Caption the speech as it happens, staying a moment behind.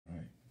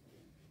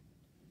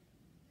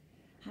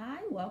Hi,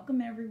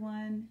 welcome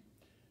everyone.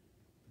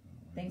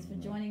 Thanks for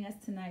joining us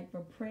tonight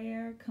for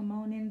prayer. Come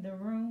on in the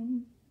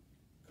room.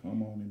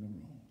 Come on in the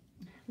room.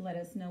 Let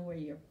us know where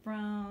you're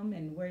from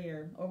and where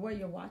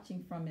you're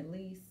watching from at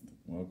least.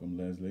 Welcome,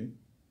 Leslie.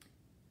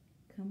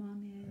 Come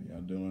on in. How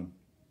y'all doing?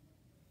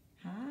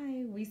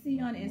 Hi, we see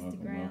you on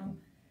Instagram. Welcome.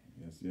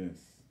 Yes.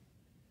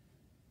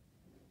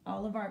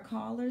 All of our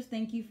callers,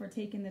 thank you for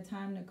taking the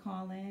time to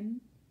call in.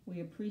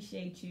 We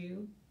appreciate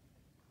you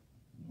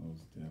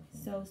Most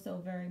definitely. so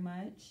very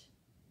much.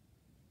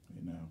 Hey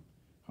now,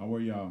 how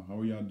are y'all? How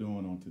are y'all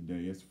doing on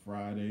today? It's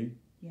Friday.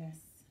 Yes.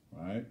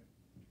 Right?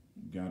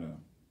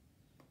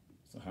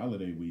 It's a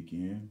holiday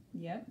weekend.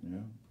 Yep. Yeah,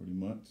 pretty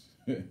much.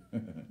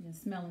 You're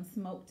smelling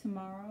smoke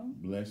tomorrow.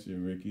 Bless you,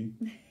 Ricky.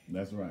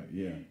 That's right.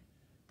 Yeah.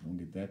 We'll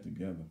get that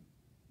together.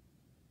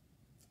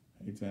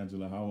 Hey,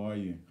 Tangela, how are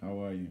you?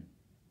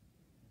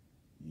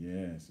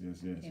 Yes.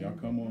 Y'all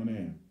come on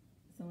in.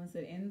 Someone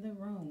said in the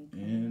room.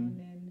 Come on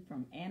in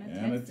from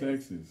Anna,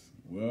 Texas.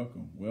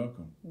 Welcome.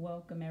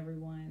 Welcome,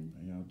 everyone.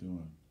 How y'all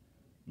doing?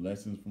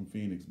 Blessings from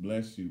Phoenix.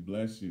 Bless you.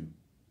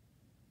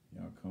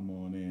 Y'all come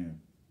on in.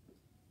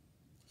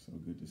 So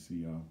good to see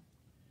y'all.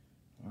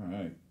 All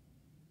right.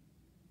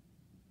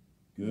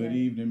 Good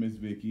evening, Miss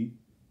Vicky.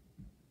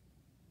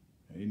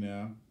 Hey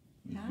now,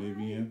 Miss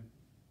Vivian.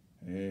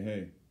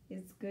 Hey.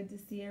 It's good to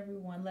see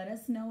everyone. Let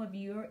us know if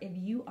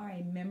you are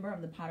a member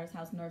of the Potter's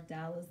House North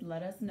Dallas.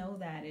 Let us know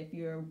that. If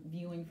you're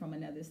viewing from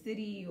another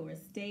city or a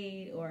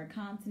state or a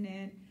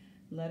continent,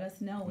 let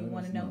us know. We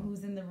want to know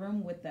who's in the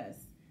room with us.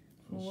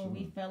 Who are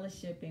we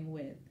fellowshipping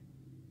with?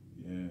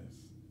 Yes.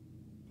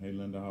 Hey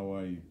Linda, how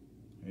are you?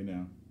 Hey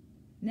now.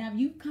 Now, if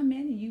you've come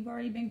in and you've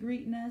already been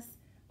greeting us,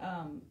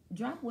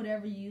 drop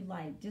whatever you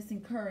like. Just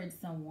encourage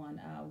someone.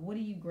 What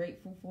are you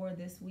grateful for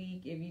this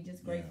week? If you're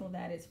just grateful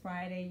that it's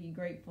Friday, you're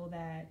grateful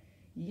that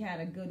you had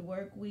a good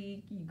work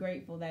week, you're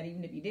grateful that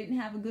even if you didn't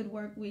have a good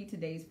work week,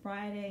 today's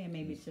Friday and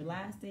maybe it's your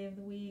last day of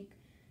the week.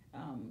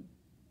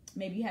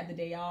 Maybe you have the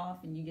day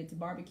off and you get to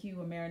barbecue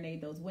or marinate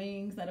those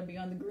wings that'll be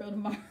on the grill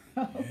tomorrow.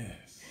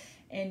 Yes.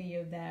 Any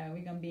of that.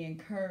 We're going to be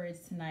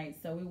encouraged tonight.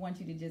 So we want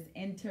you to just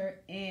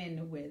enter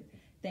in with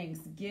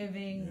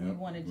Thanksgiving. We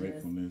want to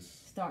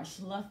just start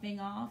sloughing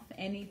off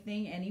any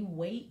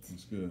weight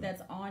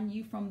that's on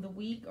you from the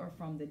week or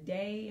from the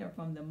day or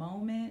from the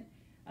moment,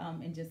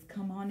 and just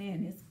come on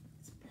in. It's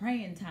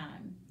praying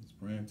time.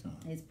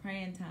 It's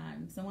praying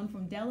time. Someone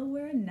from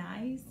Delaware,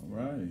 nice. All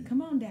right.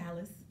 Come on,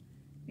 Dallas.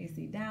 You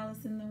see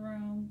Dallas in the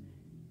room.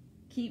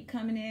 Keep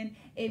coming in.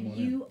 If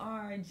you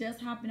are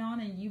just hopping on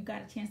and you've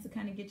got a chance to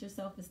kind of get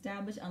yourself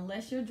established,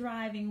 unless you're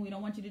driving, we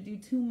don't want you to do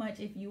too much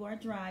if you are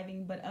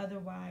driving, but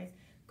otherwise,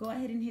 go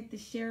ahead and hit the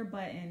share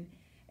button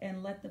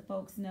and let the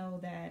folks know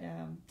that,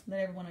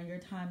 let everyone on your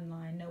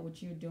timeline know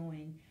what you're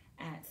doing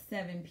at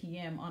 7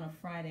 p.m. on a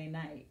Friday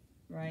night,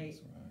 right?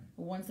 That's right.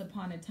 Once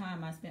upon a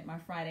time, I spent my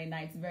Friday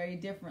nights very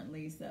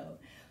differently, so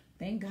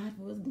thank God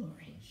for His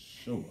glory.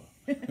 Sure.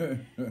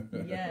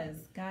 Yes,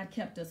 God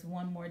kept us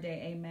one more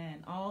day,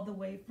 amen. All the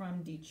way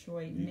from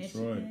Detroit,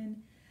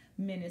 Michigan,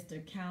 Minister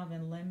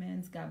Calvin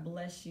Lemons. God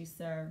bless you,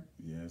 sir.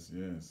 Yes.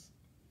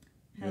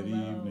 Hello. Good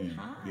evening.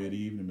 Hi. Good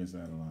evening, Miss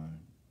Adeline.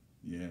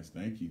 Yes,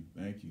 thank you.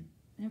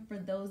 And for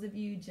those of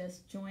you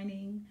just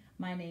joining,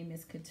 my name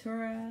is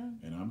Keturah.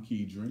 And I'm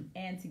Keedren.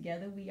 And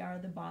together we are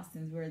the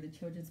Bostons. We're the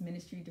children's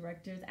ministry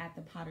directors at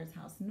the Potter's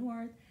House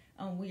North.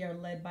 We are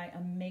led by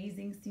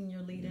amazing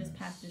senior leaders,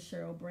 Pastor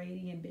Sheryl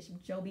Brady and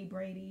Bishop Joby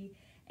Brady,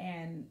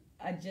 and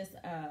just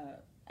a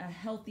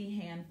healthy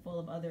handful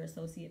of other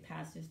associate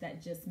pastors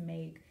that just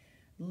make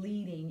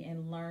leading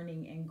and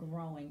learning and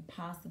growing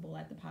possible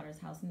at the Potter's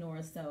House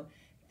North. So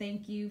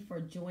thank you for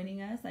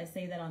joining us. I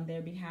say that on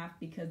their behalf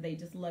because they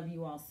just love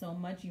you all so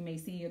much. You may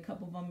see a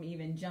couple of them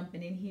even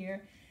jumping in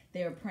here.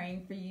 They're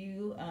praying for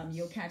you.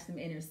 You'll catch them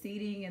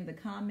interceding in the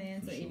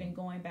comments or even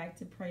going back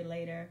to pray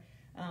later.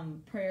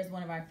 Prayer is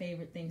one of our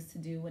favorite things to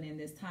do, and in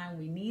this time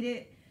we need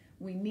it.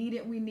 We need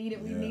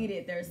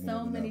it. There's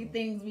so many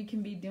things we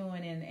can be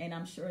doing, and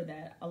I'm sure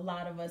that a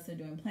lot of us are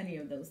doing plenty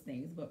of those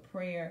things, but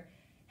prayer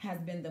has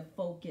been the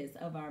focus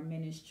of our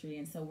ministry,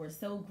 and so we're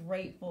so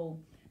grateful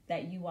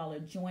that you all are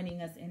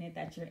joining us in it,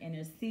 that you're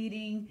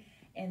interceding,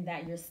 and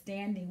that you're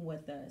standing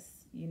with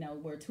us. You know,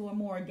 where two or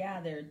more are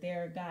gathered,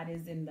 there God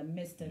is in the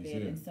midst of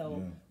it. And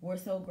so we're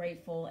so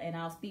grateful, and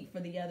I'll speak for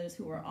the others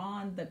who are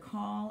on the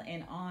call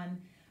and on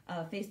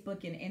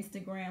Facebook and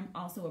Instagram,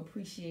 also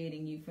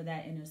appreciating you for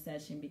that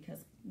intercession,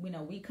 because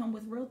we come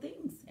with real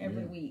things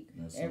every week,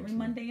 every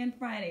Monday and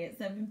Friday at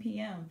 7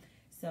 p.m.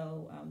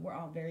 So we're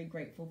all very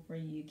grateful for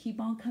you.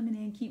 Keep on coming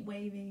in, keep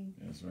waving.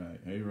 That's right.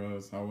 Hey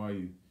Rose, how are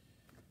you?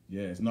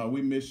 Yes, no,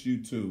 we miss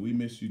you too. We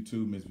miss you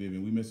too, Miss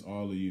Vivian. We miss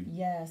all of you.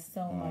 Yes,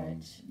 so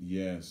much.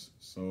 Yes,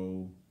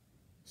 so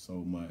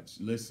much.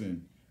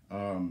 Listen,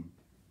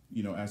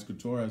 as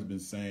Keturah has been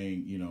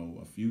saying,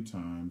 a few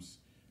times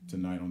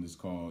tonight on this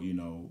call,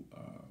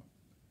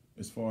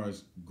 as far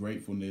as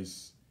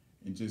gratefulness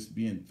and just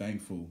being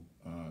thankful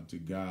to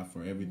God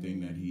for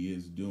everything that He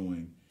is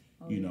doing,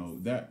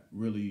 that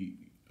really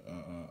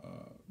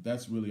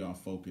that's really our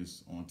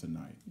focus on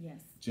tonight.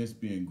 Yes.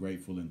 Just being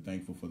grateful and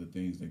thankful for the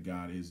things that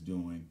God is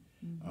doing.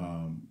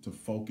 To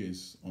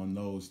focus on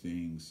those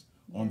things,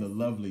 on the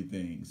lovely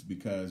things,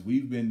 because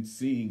we've been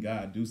seeing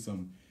God do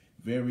some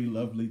very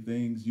lovely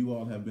things. You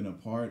all have been a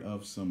part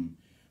of some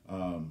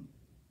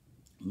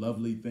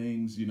lovely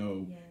things, you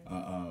know,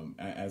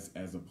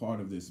 as a part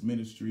of this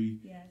ministry.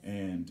 Yes.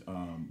 And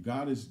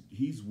God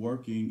he's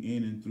working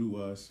in and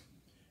through us.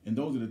 And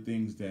those are the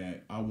things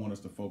that I want us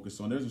to focus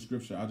on. There's a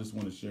scripture I just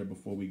want to share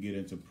before we get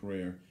into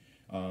prayer.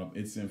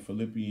 It's in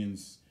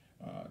Philippians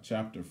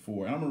chapter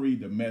 4. And I'm going to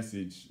read the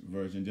Message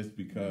version just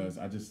because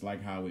I just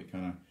like how it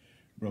kind of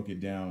broke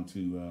it down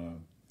to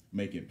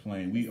make it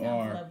plain.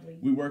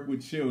 We work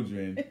with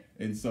children,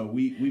 and so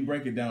we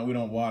break it down. We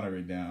don't water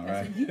it down,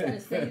 right? You got to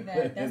say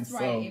that. That's right.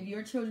 So, if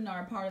your children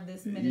are a part of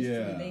this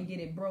ministry, they get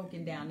it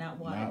broken down, not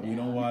watered down. We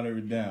don't water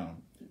it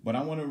down. But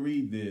I want to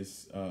read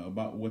this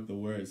about what the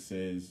word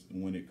says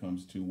when it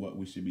comes to what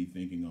we should be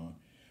thinking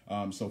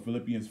on. So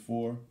Philippians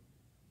 4,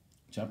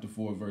 chapter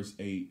 4, verse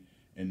 8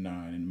 and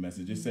 9 in the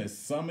Message. It says,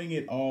 summing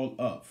it all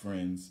up,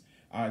 friends,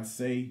 I'd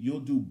say you'll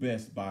do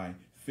best by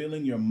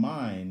filling your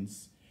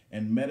minds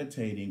and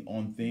meditating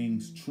on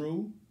things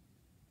true,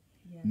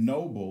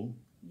 noble,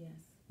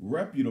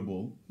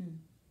 reputable,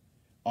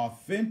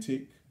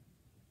 authentic,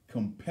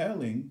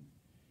 compelling,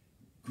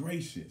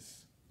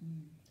 gracious,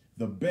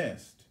 the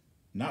best,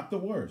 not the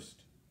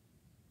worst,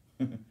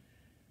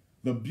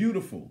 the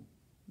beautiful,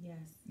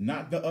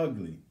 not the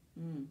ugly,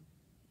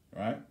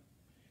 right?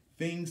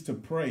 Things to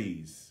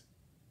praise,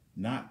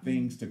 not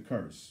things to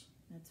curse.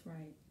 That's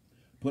right.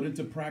 Put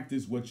into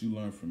practice what you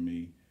learned from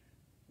me,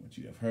 what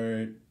you have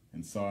heard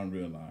and saw and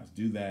realized.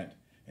 Do that,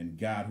 and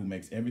God, who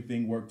makes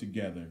everything work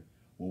together,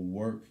 will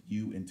work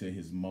you into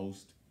his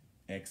most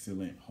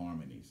excellent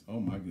harmonies. Oh,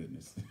 my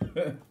goodness.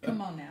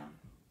 Come on now.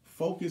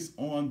 Focus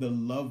on the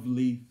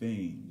lovely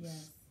things.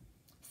 Yes.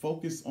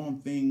 Focus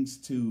on things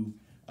to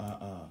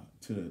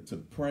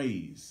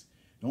praise.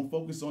 Don't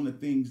focus on the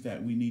things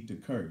that we need to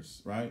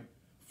curse, right?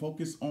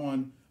 Focus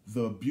on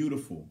the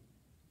beautiful,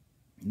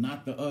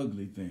 not the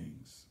ugly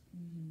things,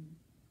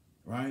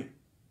 right?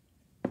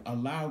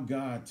 Allow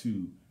God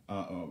to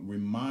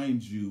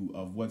remind you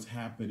of what's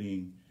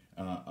happening,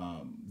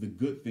 the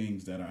good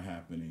things that are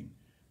happening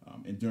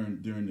and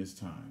during this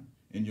time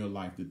in your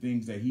life, the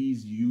things that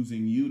he's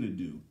using you to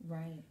do.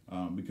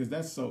 Right. Because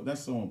that's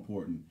so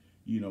important,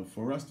 you know,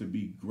 for us to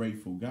be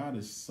grateful. God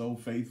is so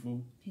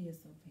faithful. He is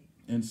so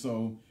faithful. And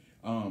so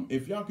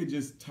if y'all could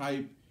just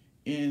type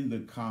in the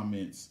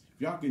comments,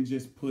 if y'all can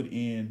just put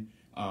in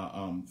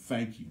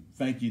thank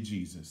you,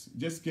 Jesus.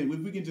 If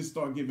we can just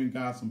start giving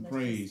God some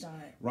praise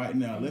right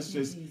now. Let's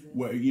just,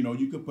 you know,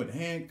 you could put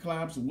hand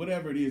claps or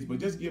whatever it is, but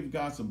just give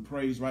God some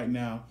praise right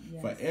now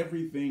for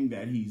everything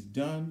that he's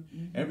done,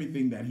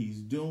 everything that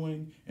he's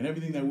doing, and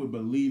everything that we're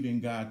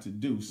believing God to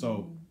do.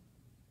 So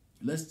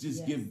let's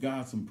just give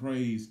God some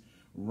praise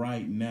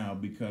right now,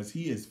 because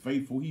he is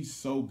faithful. He's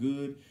so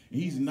good. And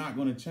he's not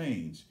going to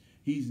change.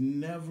 He's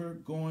never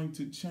going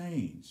to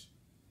change.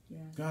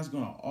 Yes. God's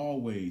going to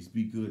always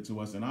be good to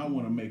us. And I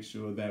want to make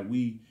sure that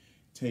we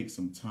take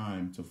some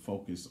time to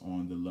focus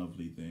on the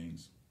lovely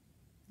things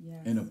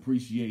and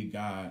appreciate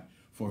God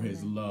for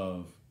his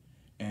love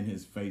and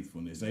his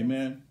faithfulness.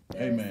 Amen.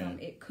 Amen.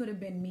 It could have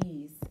been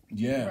me's.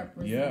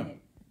 Represented.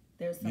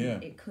 There's some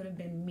it could have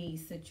been me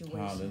situation.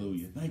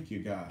 Hallelujah. Thank you,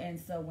 God. And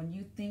so when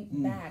you think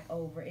back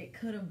over, it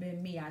could have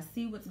been me. I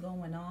see what's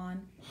going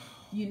on.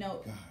 You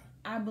know,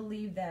 I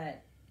believe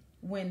that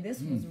when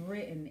this was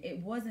written, it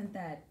wasn't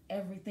that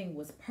everything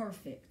was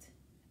perfect.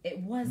 It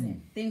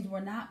wasn't. Things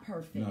were not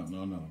perfect.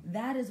 No.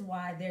 That is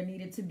why there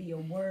needed to be a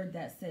word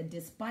that said,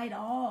 despite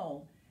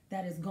all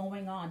that is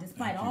going on,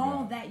 despite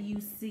all that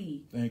you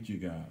see. Thank you,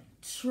 God.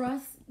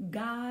 Trust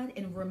God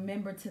and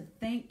remember to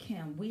thank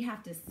him. We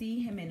have to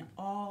see him in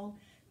all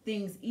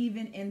things,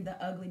 even in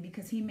the ugly,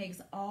 because he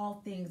makes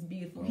all things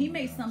beautiful. He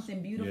made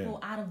something beautiful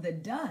out of the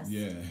dust.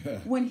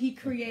 When he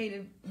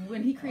created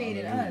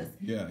us.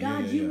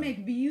 God, you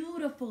make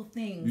beautiful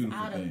things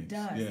out of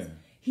dust.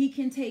 He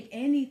can take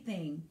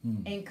anything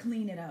and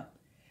clean it up.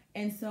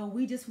 And so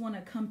we just want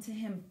to come to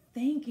him,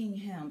 thanking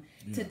him,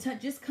 to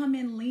just come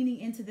in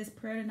leaning into this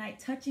prayer tonight,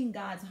 touching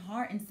God's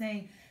heart and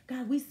saying,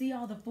 God, we see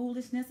all the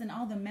foolishness and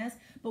all the mess,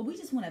 but we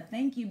just want to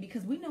thank you,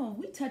 because we know if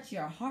we touch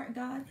your heart,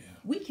 God,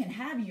 we can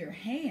have your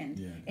hand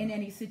in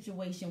any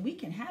situation. We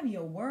can have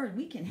your word.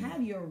 We can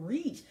have your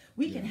reach.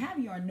 We can have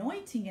your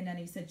anointing in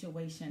any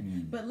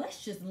situation. But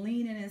let's just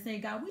lean in and say,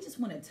 God, we just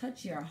want to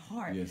touch your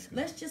heart.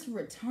 Let's just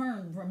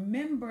return.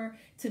 Remember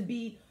to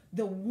be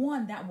the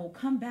one that will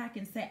come back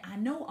and say, I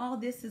know all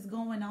this is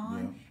going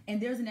on and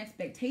there's an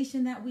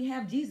expectation that we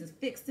have. Jesus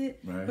fixed it.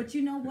 But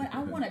you know what? I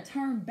want to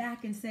turn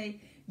back and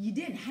say, you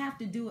didn't have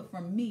to do it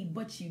for me,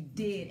 but you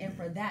did. And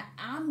for that,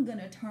 I'm going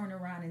to turn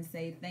around and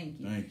say thank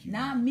you.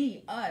 Not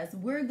me, us.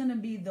 We're going to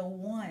be the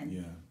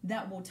one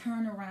that will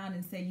turn around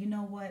and say, you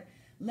know what?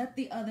 let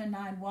the other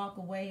 9 walk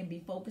away and be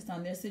focused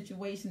on their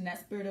situation. That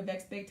spirit of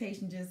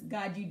expectation, just,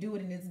 God, you do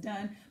it and it's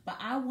done. But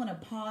I want to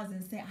pause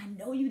and say, I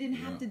know you didn't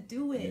have to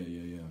do it.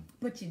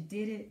 But you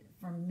did it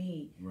for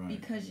me.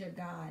 Because you're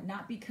God.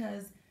 Not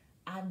because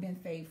I've been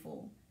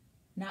faithful.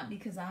 Not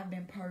because I've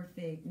been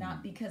perfect.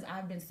 Not because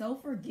I've been so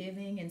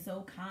forgiving and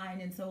so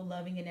kind and so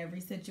loving in every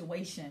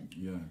situation.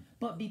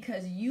 But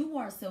because you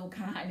are so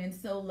kind and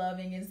so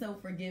loving and so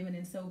forgiving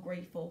and so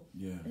grateful.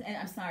 And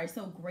I'm sorry,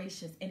 so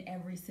gracious in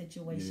every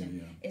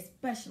situation.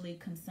 Especially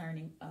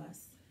concerning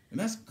us. And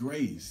that's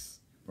grace,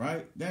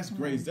 right? That's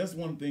grace. That's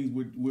one of the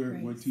things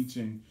we're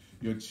teaching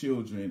your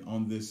children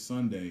on this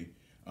Sunday.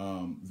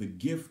 The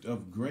gift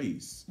of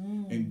grace.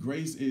 And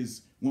grace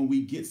is when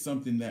we get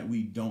something that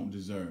we don't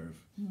deserve.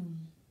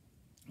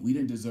 We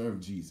didn't deserve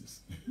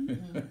Jesus.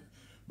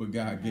 But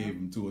God gave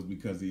him to us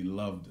because he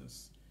loved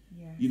us.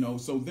 You know,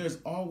 so there's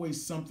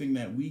always something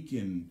that we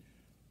can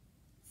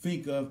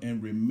think of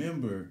and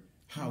remember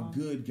how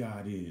good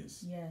God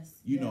is.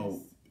 You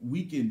know,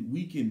 we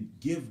can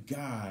give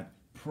God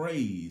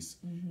praise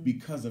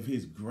because of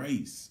his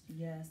grace.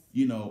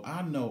 You know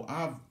I've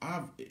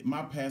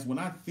my past, when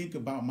I think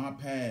about my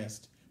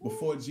past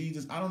before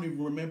Jesus, I don't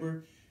even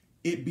remember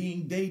it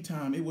being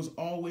daytime. It was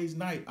always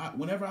night.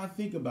 Whenever I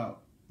think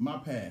about my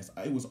past,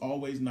 it was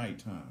always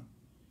nighttime.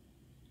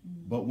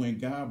 But when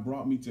God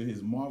brought me to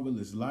his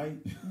marvelous light,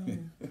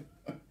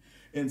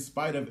 in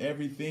spite of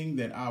everything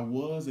that I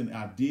was and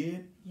I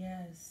did,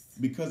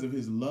 because of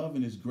his love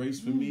and his grace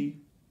for me,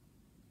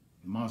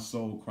 my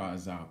soul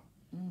cries out,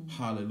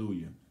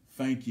 hallelujah.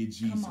 Thank you,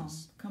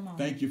 Jesus. Come on.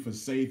 Thank you for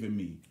saving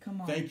me.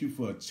 Thank you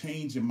for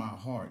changing my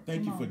heart.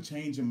 Thank you for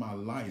changing my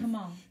life.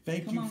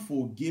 Thank you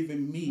for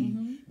giving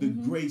me the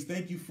grace.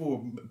 Thank you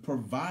for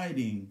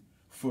providing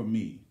for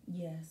me.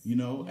 You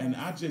know, and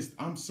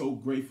I'm so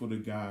grateful to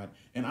God.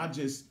 And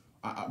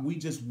we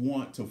just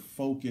want to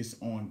focus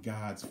on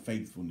God's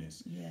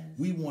faithfulness.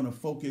 We want to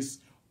focus,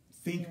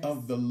 think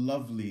of the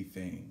lovely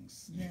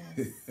things.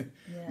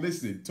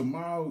 Listen,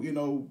 tomorrow, you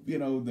know,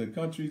 the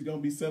country's going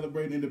to be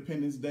celebrating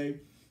Independence Day.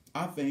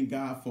 I thank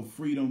God for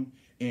freedom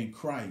in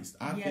Christ.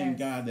 I thank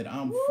God that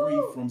I'm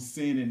free from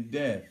sin and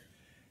death.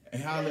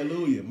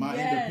 Hallelujah. My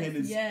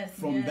independence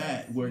from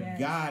that, where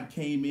God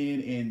came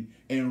in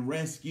and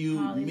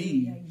rescued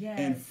me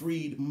and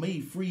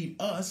freed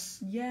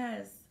us.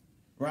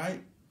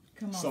 Right?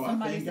 Come on. So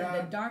somebody said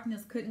God, the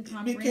darkness couldn't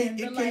comprehend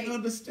the light. It can't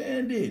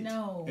understand it.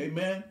 No.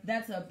 Amen.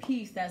 That's a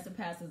peace that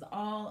surpasses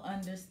all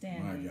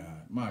understanding.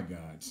 My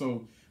God.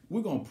 So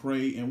we're going to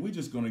pray, and we're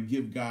just going to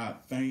give God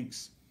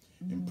thanks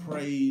and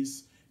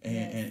praise,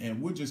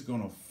 and we're just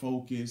going to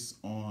focus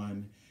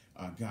on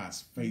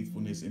God's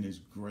faithfulness and his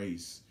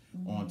grace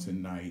on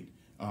tonight.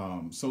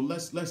 So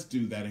let's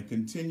do that and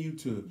continue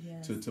to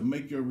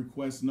make your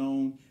requests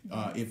known.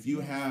 If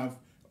you have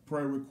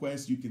prayer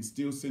requests, you can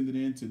still send it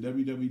in to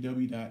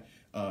www.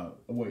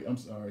 Wait, I'm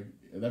sorry,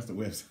 that's the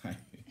website.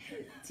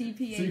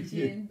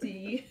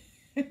 TPHND.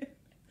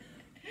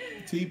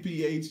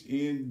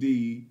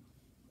 TPHND.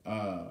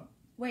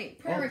 Wait,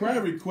 prayer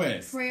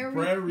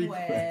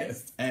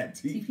request at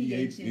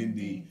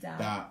tphnd.org.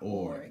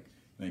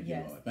 Thank you,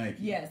 Lord. Thank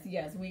you.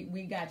 Yes,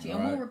 we got you.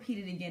 And we'll repeat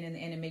it again in the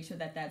end and make sure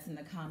that that's in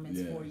the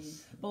comments for you.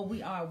 But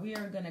we are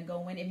going to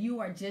go in. If you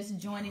are just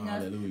joining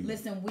us,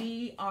 listen,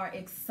 we are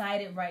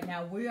excited right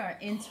now. We are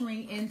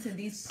entering into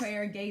these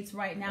prayer gates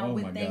right now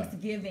with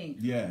Thanksgiving.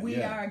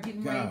 We are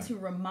getting ready to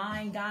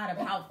remind God of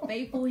how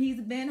faithful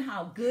he's been,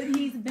 how good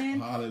he's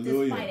been,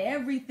 despite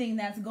everything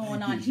that's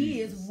going on.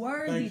 He is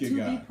worthy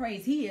to be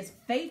praised. He is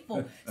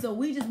faithful. So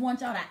we just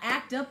want y'all to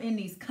act up in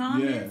these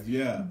comments.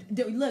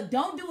 Look,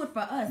 don't do it for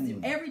us.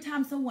 Every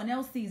time someone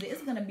else sees it,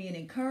 it's going to be an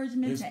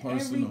encouragement to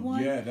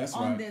everyone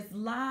on this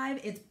live.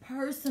 It's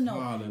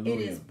personal. Hallelujah.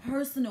 It is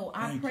personal.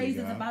 Our praise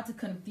is about to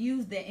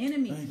confuse the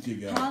enemy. Thank you,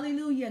 God.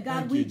 Hallelujah.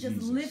 God, we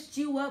just lift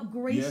you up,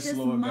 gracious,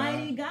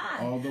 mighty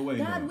God. All the way,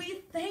 God,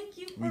 we thank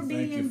you for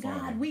being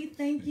God. We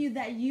thank you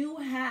that you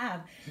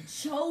have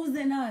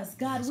chosen us.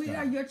 God, we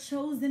are your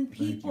chosen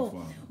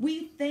people.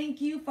 We thank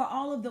you for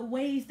all of the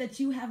ways that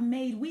you have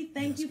made. We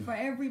thank you for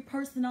every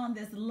person on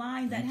this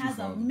line that has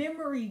a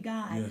memory,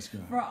 God.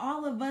 For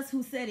all of us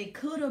who said it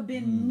could have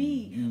been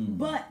me,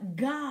 but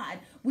God,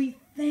 we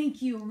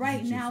thank you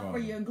right now for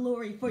your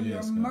glory, for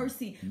your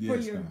mercy, for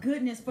your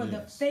goodness, for the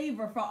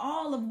favor, for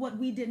all of what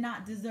we did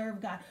not deserve,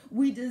 God.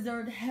 We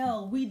deserved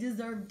hell. We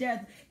deserved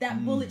death.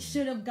 That bullet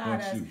should have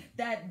got us.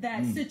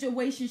 That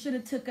situation should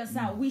have took us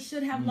out. We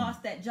should have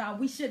lost that job.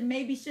 We should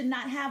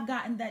not have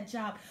gotten that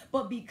job.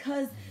 But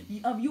because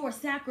of your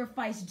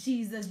sacrifice,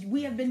 Jesus,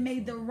 we have been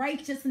made the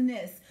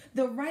righteousness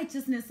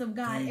of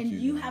God. And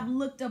you have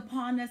looked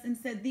upon us and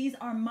said, these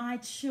are my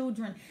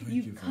children.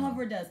 You've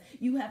covered us.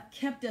 You have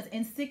kept us.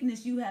 And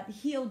sickness, you have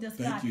healed us,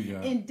 Thank God. you,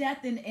 God. In death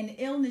and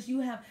illness, you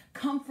have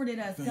comforted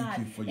us, Thank God.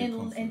 you for your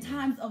comfort, In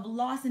times of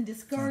loss and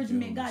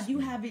discouragement, Holy God, you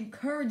Spirit. have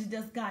encouraged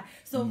us, God.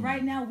 So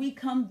right now we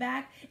come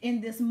back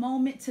in this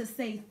moment to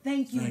say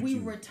thank you. Thank we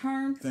you.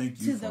 return Thank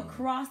to you, the Father.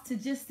 cross to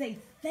just say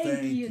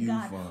thank you,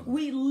 God. Father.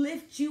 We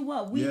lift you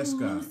up. We Yes,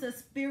 God. lose a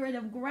spirit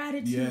of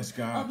gratitude, Yes,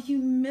 God. of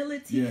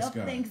humility, Yes, of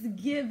God.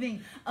 thanksgiving,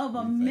 of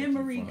a We thank you,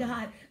 memory, Father.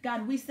 God.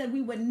 God, we said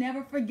we would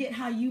never forget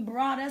how you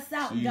brought us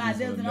out, Jesus God.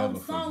 There's will an never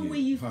old song forget. we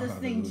used to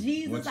sing, Hallelujah.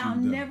 Jesus, What I'll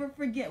you've done never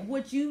forget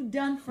what you've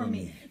done for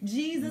me.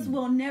 Jesus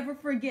will never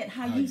forget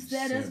how you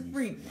set us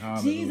free.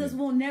 Hallelujah. Jesus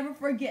will never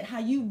forget how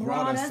you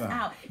brought us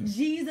out.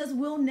 Jesus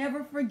will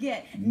never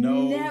forget.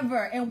 No,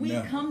 Never. And we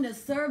never. come to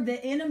serve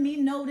the enemy.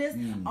 Notice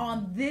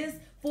on this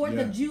 4th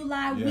of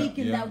July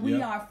weekend that we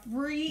are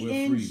free We're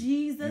in free.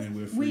 Jesus. And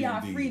we're free We are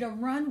indeed. free to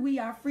run. We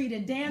are free to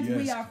dance. Yes.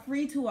 We are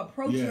free to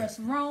approach your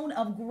throne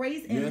of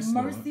grace and Yes,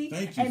 Lord. mercy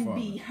Thank you, and Father.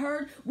 be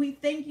heard. We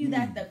thank you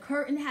that the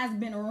curtain has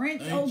been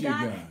rent, Thank oh you,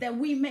 God, God. that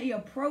we may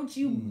approach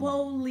you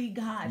boldly,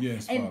 God,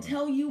 Yes, and Father.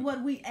 tell you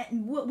what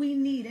we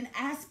need and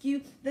ask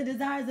you the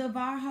desires of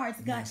our hearts,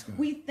 God. Yes, God.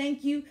 We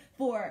thank you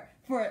for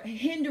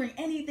hindering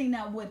anything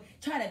that would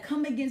try to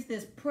come against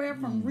this prayer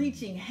from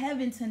reaching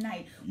heaven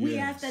tonight. We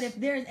Yes. ask that if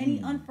there's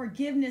any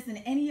unforgiveness in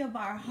any of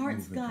our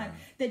hearts, Move it, God, God.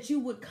 that you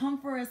would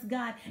comfort us,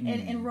 God,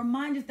 and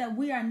remind us that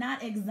we are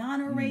not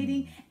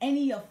exonerating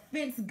any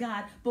offense,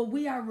 God, but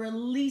we are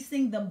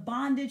releasing the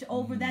bondage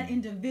over that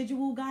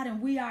individual, God,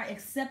 and we are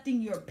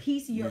accepting your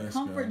peace, your Yes,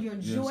 comfort, God. your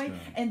Yes, joy, God.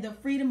 and the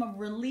freedom of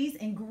release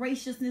and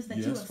graciousness that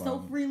you Yes, have so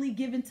Father. freely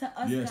given to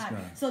us, Yes, God,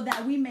 God. so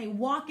that we may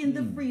walk in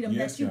the freedom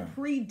Yes, that you God.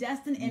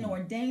 predestined and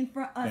ordained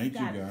for us, Thank you,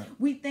 God. God.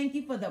 We thank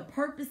you for the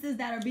purposes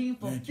that are being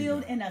Thank you,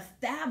 fulfilled God. and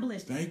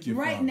established Thank you,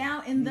 right Father.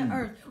 now in the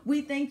earth.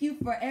 We thank you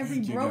for every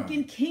Thank you,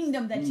 broken God.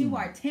 kingdom that you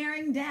are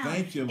tearing down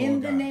Thank you, Lord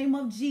in the God. name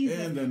of Jesus.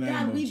 In the name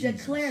God, of we Jesus.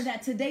 declare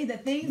that today the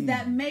things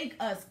that make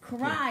us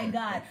cry,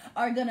 God,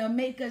 are going to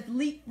make us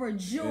leap for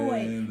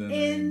joy In the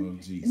name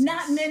of Jesus.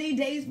 not many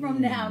days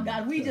from now,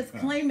 God. We just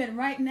claim it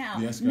right now.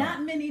 Yes, God.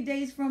 Not many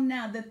days from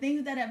now, the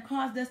things that have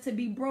caused us to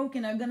be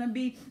broken are going to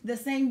be the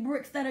same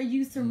bricks that are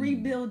used to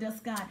rebuild us,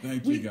 God.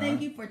 Thank We you, God.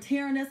 thank you for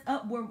tearing us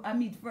up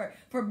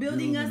for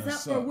building us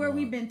up for where Lord.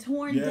 we've been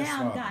torn Yes,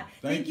 down, Father. God.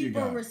 Thank you,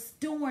 for God.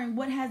 restoring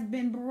what has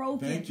been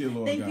broken. Thank you,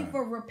 Lord Thank you God.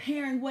 for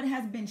repairing what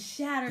has been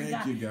shattered, Thank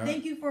God. you, God.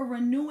 Thank you for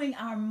renewing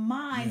our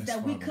minds Yes,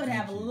 that we Father. could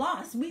Thank have you.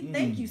 lost. We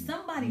thank you.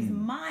 Somebody's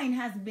mind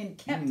has been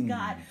kept,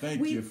 God.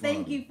 Thank We you, thank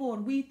Father. you for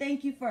it. We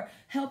thank you for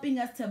helping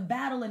us to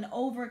battle and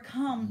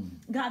overcome,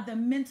 God, the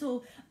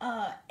mental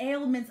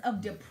ailments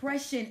of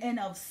depression and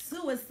of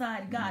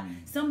suicide, God.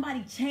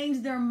 Somebody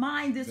changed their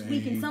mind this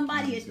week, and Thank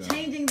somebody you, is God.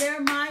 changing their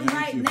mind Thank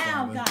right you,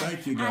 now, Father. God.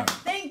 Thank you, I God.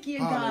 thank you,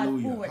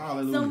 Hallelujah. God, for it.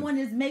 Hallelujah. Someone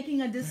is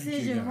making a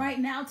decision God. right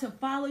now to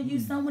follow you.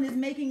 Someone is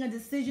making a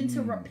decision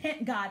to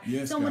repent, God.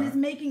 Yes, Someone God. is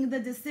making the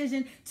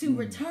decision to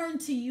return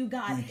to you,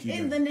 God, Thank you,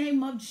 in God. the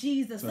name of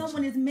Jesus. Touch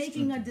Someone them. is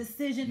making a Strengthen.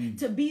 decision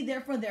to be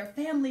there for their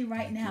family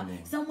right Thank you, now.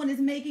 Lord. Someone is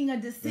making a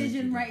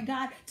decision, God. right,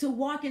 God, to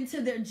walk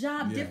into their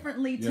job Yeah.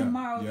 differently Yeah.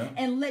 tomorrow Yeah.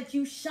 and let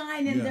you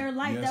shine in Yeah. their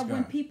life, Yes, that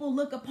when God. people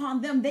look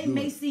upon them, they Do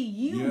may it. see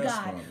you, Yes,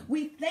 God. Father.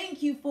 We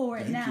thank you for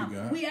it Thank now. you,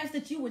 God. We ask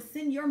that you would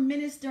send your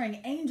ministering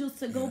angels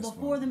to go Yes,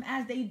 before Father. them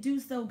as they do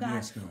so, God.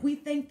 Yes, God. We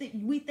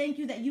thank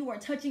you that you are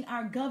touching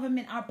our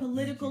government, our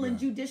political and God.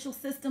 judicial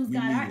systems, We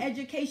God, need our it.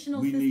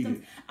 educational We need systems,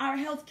 it. our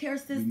healthcare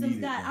systems, need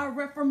it, God, God. our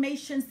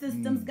reformation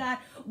systems, God.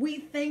 We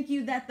thank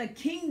you that the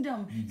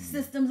kingdom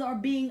systems are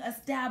being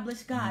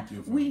established, God.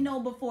 Thank you, We Father. know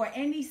before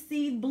any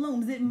seed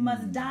blooms, it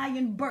must die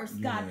and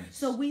burst, God. Yes.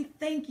 So we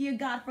thank you,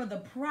 God, for the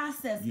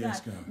process,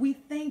 Yes, God. God. We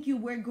thank you.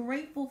 We're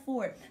grateful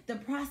for it. The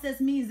process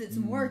means it's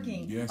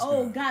working. Yes,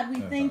 Oh, God. God,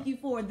 we thank you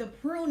for it. The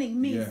pruning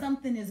means Yeah.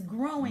 something is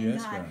growing,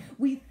 Yes, God. God.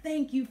 We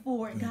thank you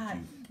for it, Thank God.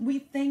 you. We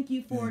thank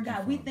you for it, Thank you,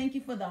 God. We Father. thank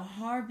you for the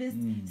harvest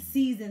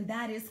season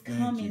that is Thank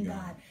coming, you, God.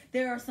 God.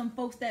 There are some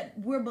folks that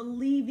we're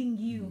believing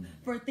you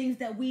for things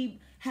that we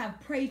have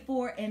prayed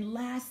for in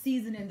last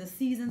season and the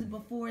seasons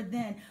before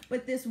then.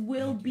 But this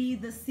will be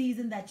the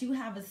season that you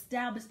have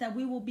established, that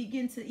we will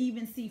begin to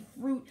even see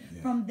fruit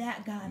from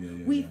that, God.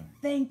 We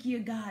thank you,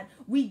 God.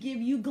 We give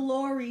you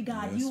glory,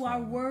 God. Yes, You are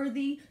Father.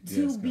 worthy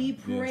to Yes, be God.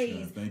 Yes, God.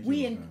 praised. Thank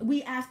you, Lord God.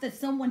 We ask that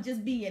someone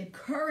just be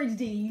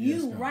encouraged in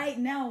you God. right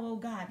now, oh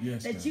God.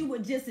 Yes, that God. you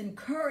would just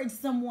encourage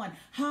someone.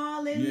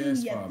 Hallelujah.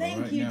 Yes, Father,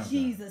 Thank right you, now, God.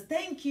 Jesus.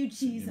 Thank you,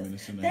 Send your Jesus.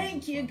 ministering Thank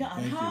angels, you, Father. God.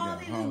 Thank you, God.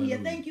 Hallelujah. Hallelujah.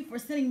 Thank you for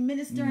sending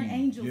ministering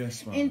angels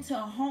Yes, Father. into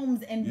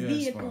homes and Yes,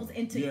 vehicles, Father.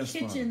 into Yes,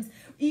 kitchens,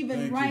 Father. even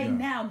Thank you, right God.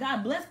 now.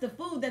 God, bless the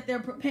food that they're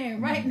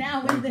preparing right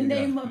now in Thank the you,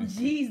 name God. of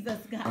Jesus,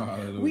 God.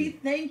 Hallelujah. We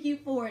thank you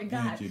for it,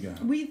 God. Thank you, God.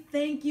 We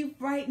thank you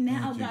right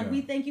now, Thank you, God. God.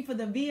 We thank you for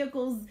the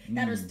vehicles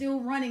that are still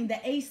running, the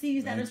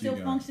ACs that Thank are you, still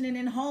God. functioning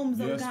in homes,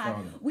 oh Yes, God.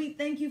 Father. We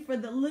thank you for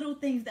the little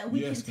things that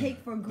we Yes, can take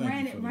God. for Thank you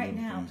granted for the right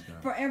little now, things,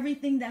 God. for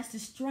everything that's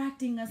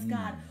distracting us,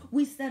 God.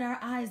 We set our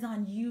eyes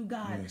on you,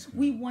 God. Yes, God.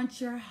 We want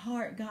your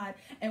heart, God,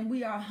 and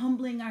we are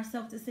humbling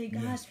ourselves to say,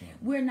 God, Yes, Father.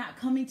 we're not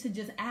coming to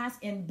just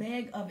ask and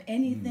beg of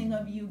anything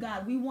of you,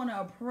 God. We want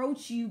to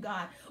approach you,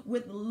 God,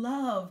 with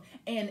love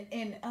and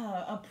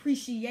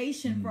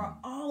appreciation for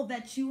all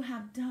that you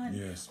have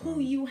done, who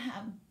you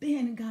have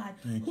been, God,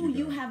 who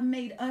you have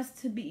made us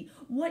to be,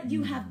 what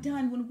you have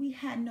done when we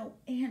had no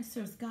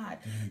answers, God,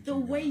 the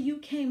way you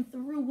came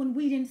through when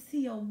we didn't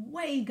see a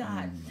way,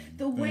 God,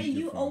 the way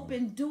you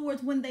opened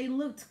doors when they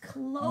looked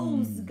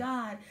closed,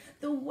 God,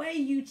 the way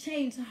you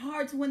changed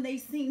hearts when they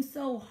seemed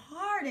so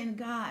hardened,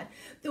 God,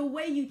 the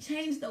way you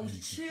changed those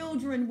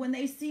children when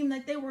they seemed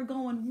like they were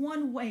going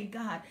one way,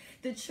 God,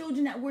 the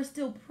children that we're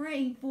still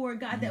praying for,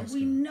 God, that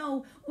we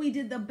know we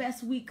did the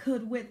best we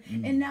could with,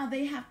 and now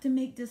they have to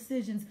make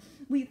decisions.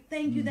 We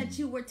thank you that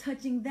you were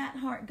touching that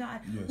heart,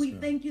 God. We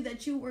thank you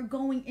that you were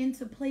going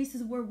into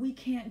places where we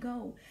can't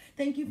go.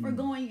 Thank you for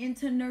going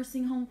into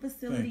nursing home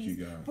facilities,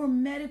 for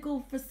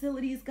medical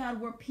facilities, God,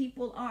 where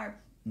people are,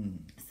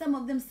 some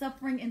of them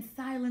suffering in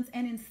silence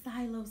and in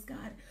silos,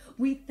 God.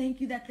 We thank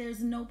you that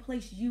there's no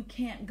place you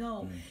can't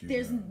go.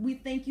 We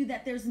thank you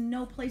that there's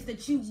no place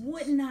that you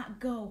would not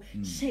go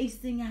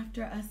chasing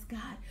after us,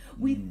 God.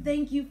 We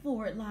thank you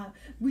for it, Lord.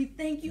 We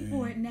thank you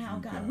for it now,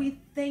 God. We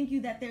thank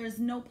you that there is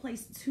no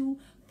place too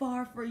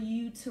far for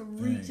you to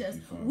reach us.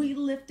 We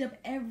lift up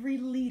every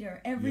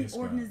leader, every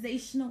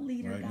organizational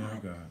leader,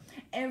 God,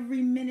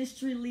 every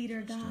ministry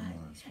leader, God,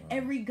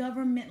 every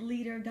government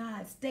leader,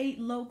 God, state,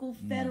 local,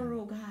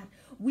 federal, God.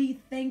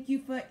 We thank you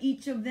for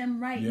each of them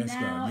right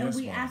now, and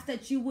we ask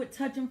that you would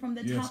touch them from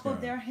the top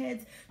of their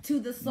heads to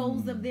the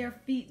soles of their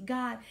feet,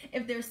 God.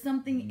 If there's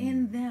something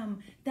in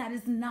them that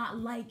is not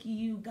like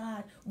you,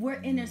 God, we're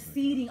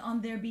interceding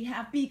on their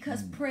behalf,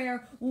 because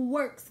prayer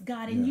works,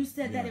 God. And you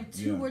said that if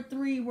 2 or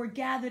 3 were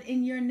gathered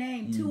in your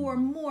name, 2 or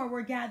more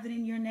were gathered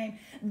in your name,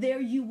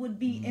 there you would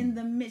be in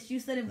the midst.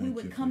 You said if we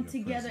would come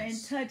together and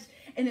touch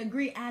and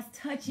agree as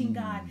touching,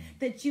 God,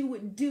 that you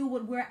would do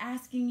what we're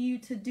asking you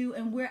to do,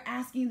 and we're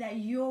asking that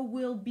your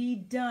will be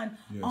done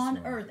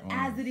on earth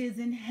as it is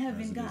in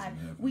heaven, God.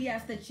 We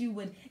ask that you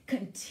would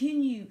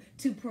continue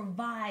to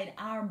provide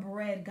our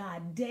bread,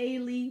 God,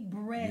 daily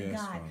bread,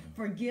 God.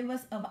 Forgive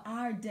us of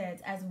our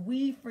debts as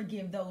we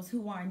forgive those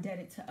who are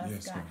indebted to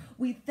us, God.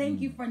 We thank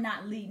you for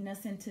not leading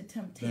us into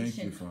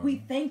temptation.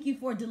 We thank you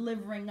for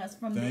delivering us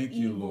from the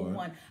evil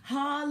one.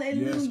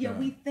 Hallelujah.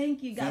 We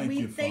thank you, God.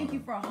 We thank you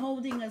for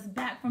holding us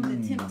back from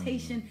the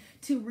temptation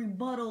to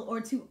rebuttal or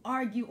to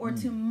argue or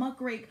to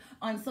muckrake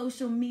on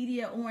social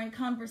media or in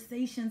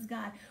conversations,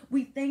 God.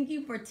 We thank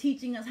you for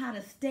teaching us how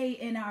to stay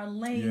in our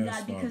lane,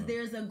 God, because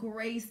there's a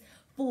grace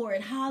for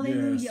it.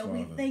 Hallelujah.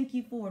 We thank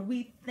you for it.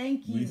 We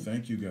thank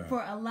you, God,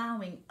 for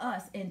allowing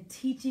us and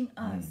teaching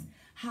us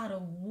how to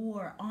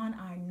war on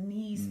our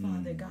knees,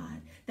 Father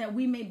God, that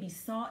we may be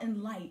salt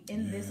and light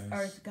in this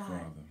earth, God.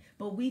 Father.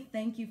 But we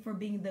thank you for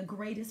being the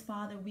greatest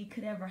Father we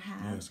could ever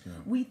have.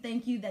 We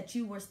thank you that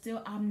you were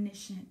still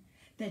omniscient,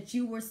 that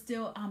you were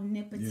still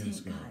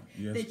omnipotent,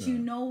 God, that you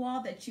know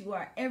all, that you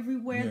are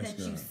everywhere, that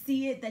you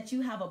see it, that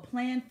you have a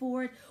plan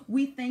for it.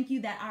 We thank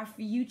you that our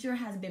future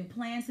has been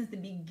planned since the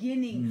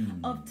beginning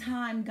of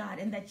time, God,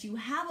 and that you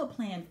have a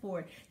plan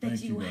for it,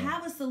 that you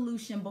have a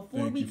solution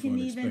before we can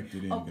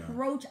even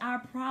approach our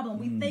problem.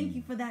 We thank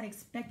you for that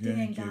expected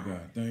end,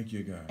 God. Thank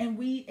you, God. And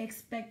we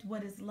expect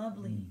what is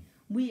lovely.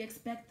 We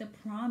expect the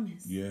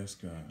promise. Yes,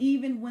 God.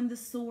 Even when the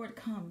sword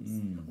comes,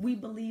 we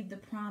believe the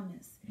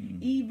promise.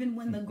 Even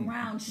when the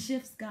ground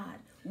shifts, God,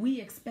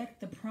 we expect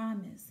the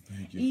promise.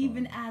 Thank you,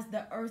 even Father. as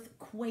the earth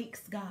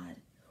quakes, God,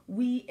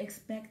 we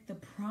expect the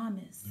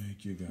promise.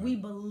 Thank you, God. We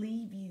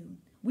believe you.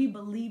 We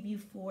believe you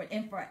for it.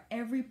 And for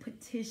every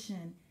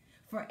petition,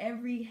 for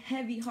every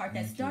heavy heart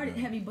that started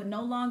heavy but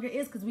no longer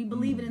is, because we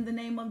believe it in the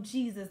name of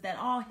Jesus, that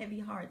all heavy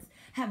hearts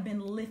have been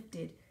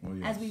lifted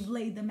as we've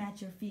laid them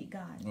at your feet,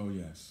 God. Oh,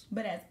 yes.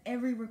 But as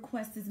every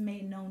request is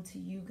made known to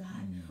you,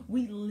 God,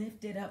 we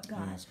lift it up,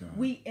 God. Yes, God.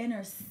 We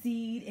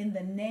intercede in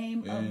the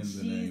name of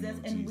Jesus,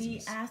 and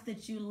we ask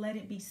that you let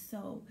it be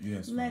so.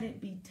 Yes, let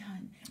it be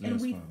done. And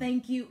we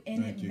thank you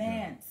in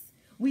advance.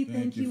 We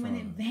thank you in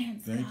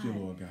advance, God. Thank you,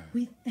 Lord God.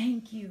 We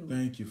thank you.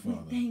 Thank you,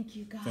 Father. We thank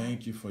you, God.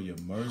 Thank you for your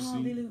mercy.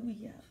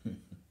 Hallelujah.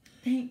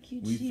 Thank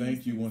you, Jesus. We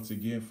thank you once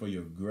again for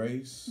your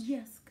grace.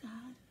 Yes, God.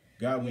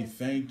 God, we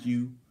thank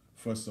you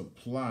for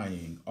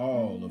supplying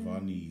all of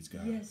our needs,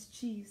 God. Yes,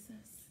 Jesus.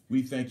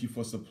 We thank you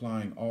for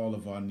supplying all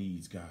of our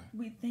needs, God.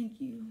 We thank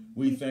you.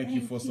 We thank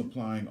you for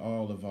supplying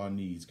all of our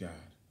needs, God.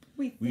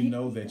 We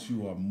know that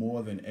you are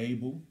more than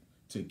able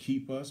to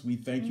keep us. We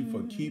thank you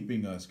for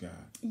keeping us,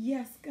 God.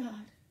 Yes,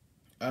 God.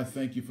 I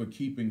thank you for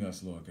keeping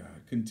us, Lord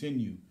God.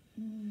 Continue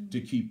to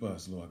keep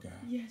us, Lord God.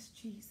 Yes,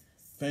 Jesus.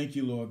 Thank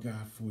you, Lord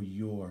God, for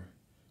your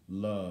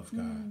love,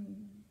 God,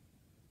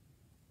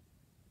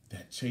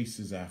 that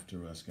chases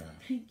after us, God.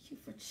 Thank you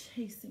for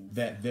chasing us.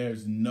 That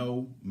there's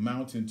no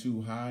mountain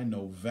too high,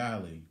 no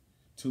valley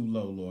too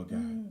low, Lord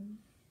God.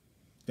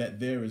 That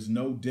there is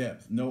no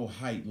depth, no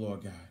height,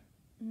 Lord God,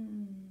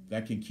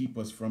 that can keep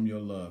us from your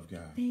love,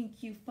 God.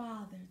 Thank you,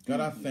 Father. God,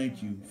 I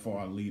thank you for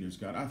our leaders,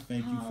 God. I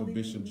thank you for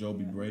Bishop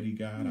Joby Brady,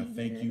 God. I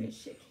thank you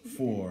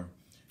for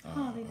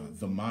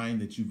the mind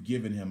that you've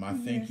given him. I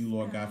thank you,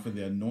 Lord God, for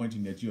the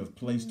anointing that you have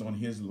placed on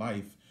his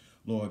life,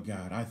 Lord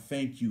God. I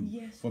thank you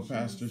for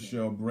Pastor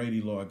Sheryl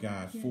Brady, Lord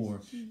God, for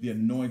the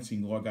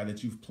anointing, Lord God,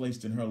 that you've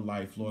placed in her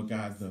life, Lord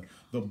God,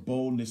 the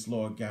boldness,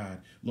 Lord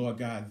God, the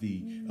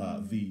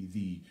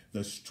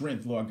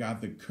strength, Lord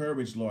God, the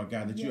courage, Lord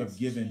God, that you have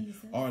given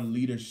our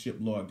leadership,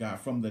 Lord God,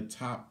 from the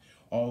top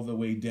all the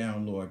way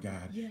down, Lord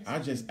God. I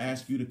just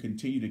ask you to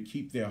continue to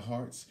keep their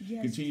hearts,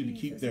 continue to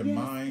keep their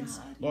minds,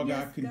 God. Lord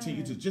God,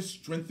 continue to just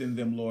strengthen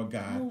them, Lord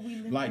God,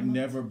 like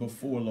never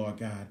before, Lord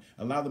God.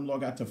 Allow them,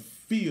 Lord God, to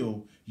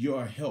feel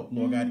your help,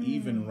 Lord God,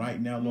 even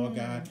right now, Lord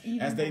God,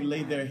 as they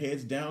lay their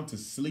heads down to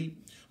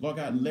sleep. Lord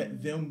God,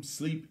 let them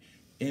sleep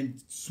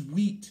in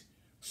sweet,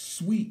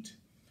 sweet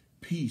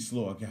peace,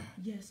 Lord God.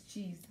 Yes,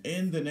 Jesus.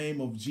 In the name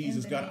of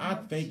Jesus, God, I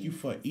thank you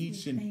for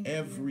each and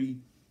every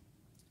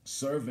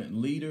servant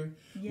leader,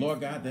 Lord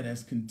God, that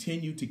has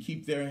continued to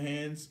keep their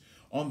hands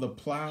on the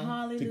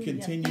plow, to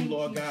continue,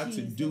 Lord God,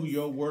 to do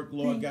your work,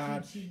 Lord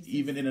God,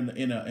 even in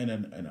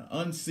an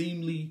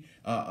unseemly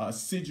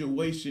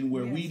situation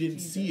where we didn't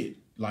see it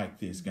like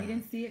this, God. We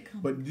didn't see it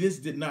coming. But this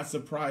did not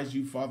surprise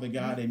you, Father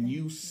God, and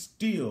you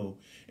still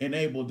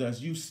enabled us.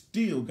 You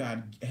still,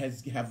 God,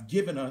 have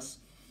given us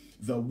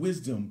the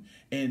wisdom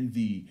and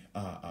the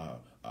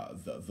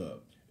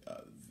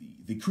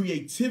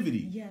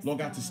creativity, Lord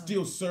God, to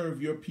still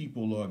serve your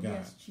people, Lord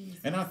God.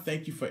 And I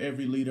thank you for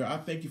every leader. I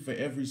thank you for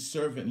every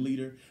servant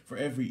leader, for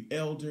every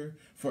elder,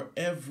 for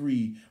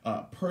every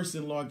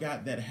person, Lord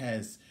God, that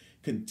has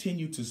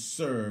continued to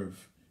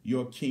serve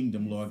your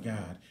kingdom, Lord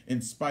God,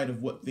 in spite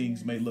of what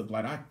things may look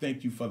like. I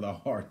thank you for the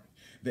heart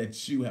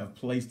that you have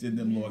placed in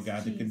them, Lord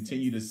God, to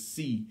continue to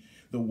see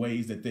the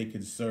ways that they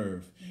can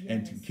serve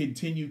and to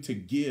continue to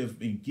give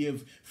and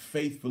give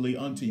faithfully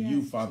unto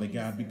you, Father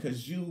God,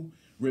 because you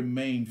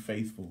remain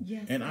faithful.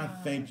 And I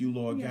thank you,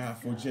 Lord God,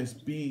 for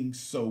just being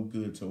so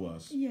good to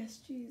us. Yes,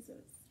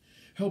 Jesus.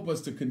 Help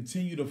us to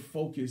continue to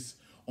focus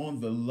on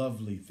the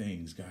lovely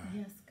things, God.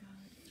 Yes, God.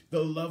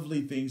 The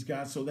lovely things,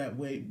 God, so that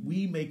way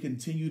we may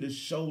continue to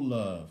show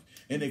love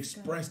and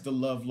express the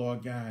love,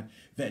 Lord God,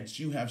 that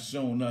you have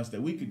shown us,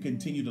 that we could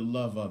continue to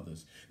love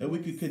others, that we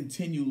could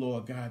continue,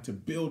 Lord God, to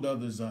build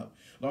others up,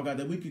 Lord God,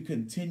 that we could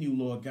continue,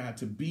 Lord God,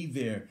 to be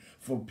there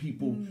for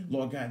people,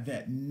 Lord God,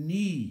 that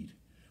need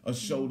a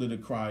shoulder to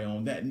cry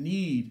on, that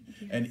need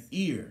an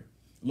ear,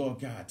 Lord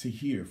God, to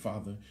hear,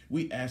 Father.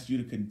 We ask you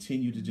to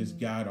continue to just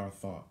guide our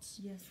thoughts,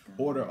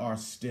 order our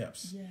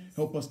steps,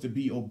 help us to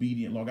be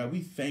obedient, Lord God.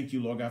 We thank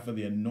you, Lord God, for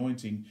the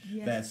anointing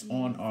that's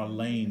on our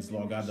lanes,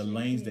 Lord God, the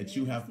lanes that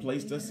you have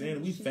placed us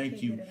in. We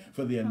thank you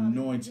for the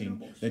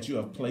anointing that you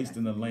have placed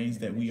in the lanes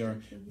that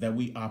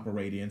we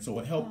operate in. So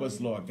help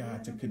us, Lord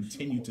God, to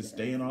continue to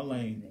stay in our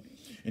lane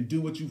and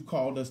do what you've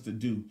called us to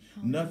do.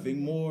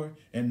 Nothing more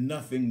and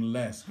nothing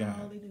less,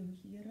 God.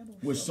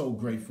 We're so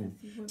grateful.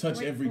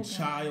 Touch every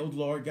child,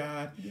 Lord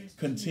God.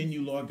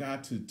 Continue, Lord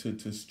God,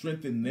 to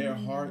strengthen their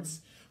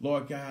hearts,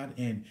 Lord God.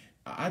 And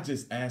I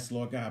just ask,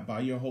 Lord God,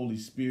 by your Holy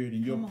Spirit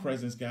and your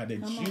presence, God,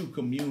 that you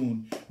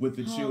commune with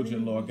the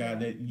children, Lord God,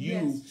 that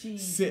you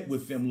sit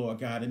with them, Lord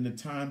God, in the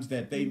times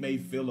that they may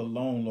feel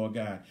alone, Lord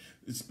God.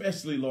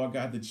 Especially, Lord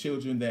God, the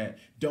children that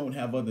don't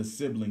have other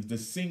siblings, the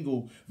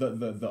single,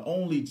 the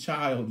only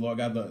child, Lord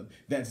God,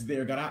 that's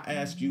there. God, I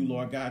ask you,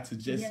 Lord God, to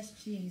just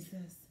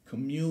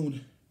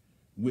commune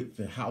with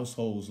the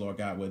households, Lord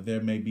God, where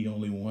there may be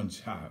only one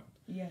child.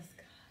 Yes,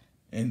 God.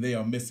 And they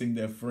are missing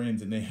their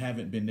friends and they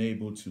haven't been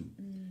able to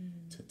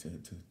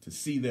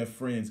see their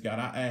friends. God,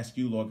 I ask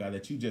you, Lord God,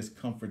 that you just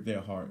comfort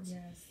their hearts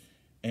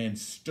and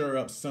stir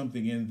up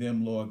something in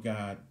them, Lord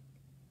God,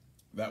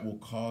 that will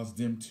cause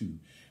them to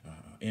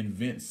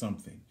invent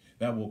something,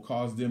 that will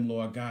cause them,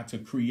 Lord God, to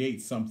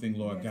create something,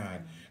 Lord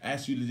God.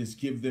 Ask you to just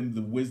give them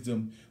the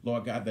wisdom,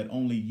 Lord God, that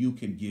only you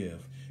can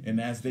give. And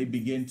as they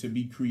begin to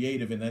be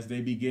creative and as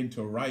they begin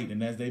to write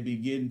and as they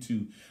begin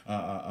to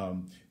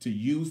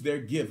use their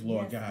gift,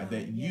 Lord God,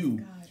 that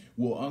you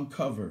will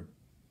uncover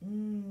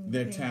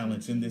their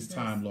talents in this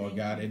time, Lord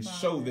God, and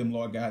show them,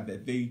 Lord God,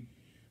 that they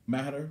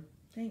matter.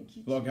 Thank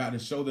you, Lord God, to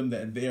show them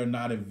that they are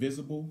not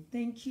invisible.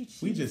 Thank you,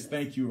 Jesus. We just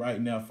thank you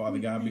right now, Father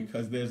God,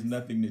 because there's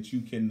nothing that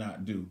you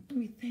cannot do.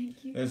 We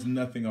thank you. There's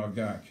nothing our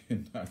God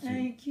cannot do.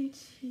 Thank you,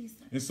 Jesus.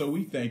 And so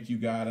we thank you,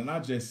 God, and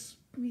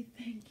we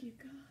thank you,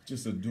 God.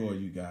 Just adore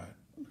you, God.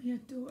 We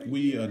adore you.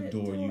 We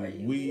adore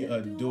you. We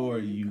adore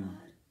you,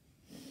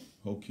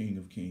 O King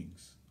of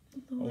Kings,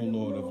 O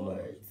Lord of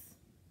Lords.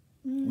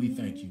 We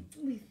thank you.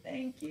 We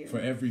thank you for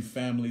every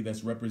family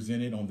that's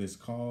represented on this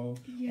call,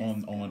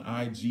 on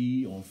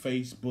IG, on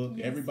Facebook,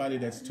 everybody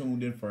that's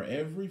tuned in, for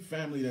every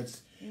family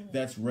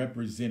that's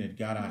represented.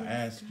 God, I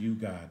ask you,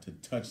 God, to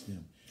touch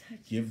them.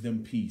 Give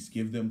them peace.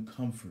 Give them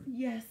comfort.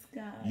 Yes,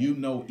 God. You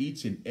know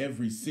each and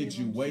every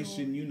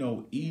situation. You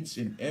know each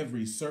and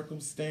every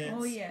circumstance.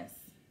 Oh, yes.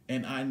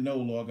 And I know,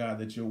 Lord God,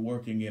 that you're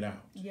working it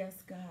out.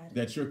 Yes, God.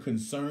 That you're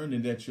concerned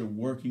and that you're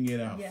working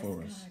it out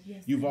for us.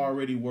 You've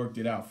already worked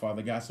it out,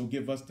 Father God. So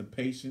give us the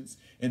patience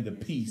and the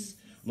peace,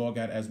 Lord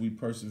God, as we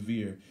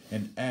persevere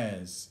and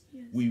as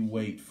we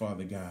wait,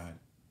 Father God,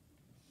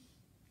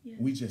 Yes.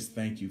 We just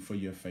thank you for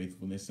your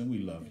faithfulness, and we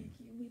love you.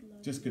 We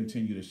love Just you.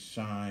 continue to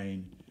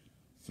shine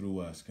through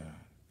us, God.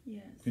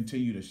 Yes.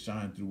 Continue to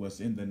shine through us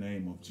in the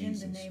name of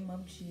Jesus. In the name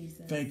of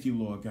Jesus. Thank you,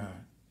 Lord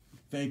God.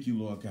 Thank you,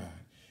 Lord God.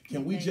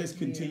 Can we just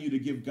continue to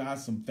give God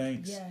some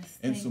thanks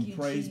and some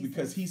praise,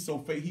 because he's so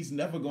faithful. He's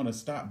never going to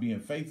stop being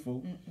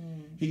faithful.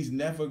 He's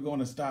never going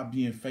to stop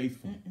being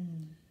faithful.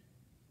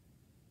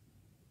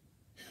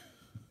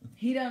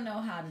 He don't know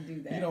how to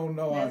do that. He don't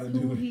know how to do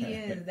that. That's who he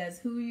is. That's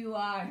who you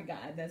are,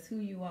 God. That's who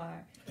you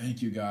are.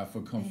 Thank you, God,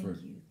 for comfort.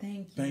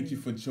 Thank you. Thank you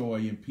for joy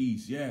and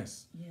peace.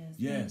 Yes. Thank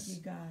you,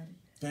 God.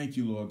 Thank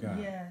you, Lord God.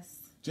 Yes.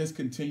 Just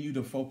continue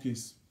to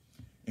focus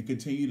and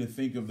continue to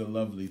think of the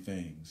lovely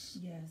things.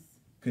 Yes.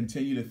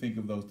 Continue to think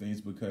of those things,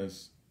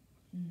 because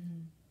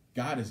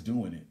God is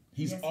doing it.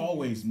 He's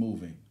always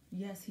moving.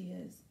 Yes, he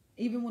is.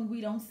 Even when we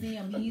don't see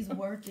him, he's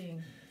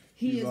working.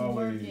 He's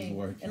working.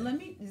 And let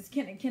me just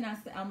can I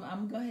say, I'm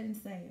gonna go ahead and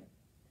say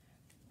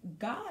it.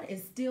 God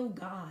is still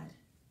God.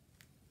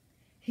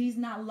 He's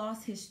not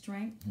lost his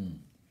strength.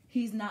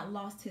 He's not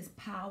lost his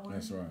power.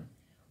 That's right.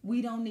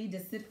 We don't need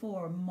to sit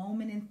for a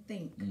moment and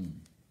think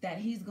that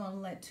he's going to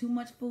let too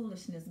much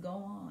foolishness go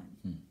on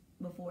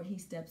before he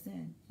steps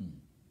in.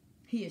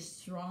 He is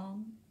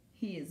strong.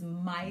 He is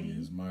mighty.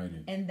 He is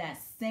mighty. And that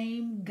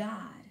same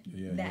God,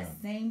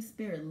 same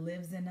spirit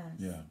lives in us.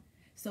 Yeah.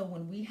 So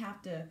when we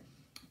have to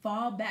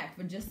fall back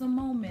for just a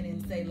moment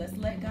and say, let's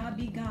let God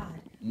be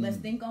God. Let's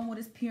think on what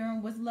is pure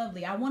and what's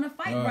lovely. I want to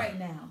fight right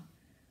now.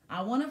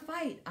 I want to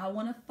fight. I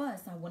want to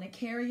fuss. I want to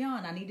carry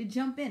on. I need to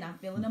jump in. I'm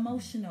feeling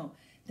emotional.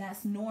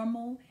 That's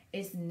normal.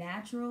 It's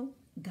natural.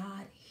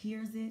 God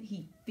hears it.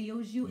 He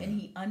feels you, and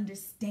he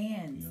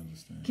understands.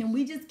 Can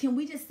we just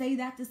say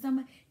that to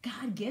somebody?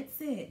 God gets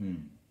it.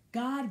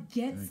 God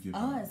gets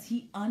us.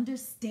 He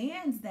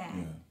understands that.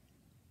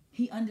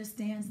 He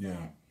understands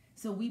that.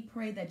 So we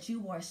pray that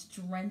you are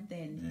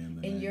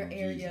strengthened in your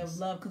area of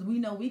love, because we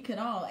know we could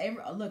all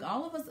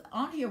of us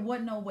on here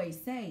wasn't no way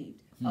saved.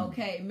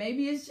 Okay,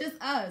 maybe it's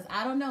just us.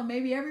 I don't know.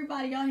 Maybe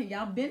everybody on here,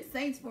 y'all been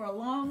saints for a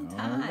long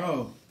time. I don't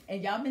know.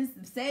 And y'all been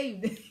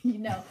saved,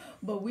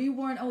 but we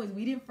weren't always.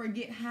 We didn't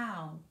forget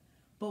how,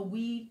 but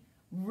we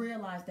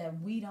realized that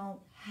we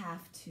don't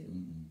have to.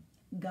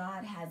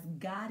 God has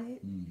got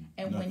it,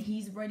 and when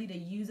he's ready to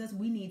use us,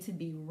 we need to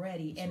be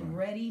ready. That's and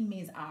ready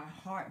means our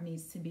heart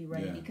needs to be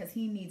ready, because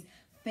he needs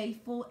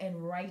faithful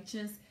and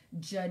righteous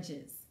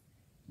judges.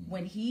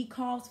 When he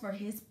calls for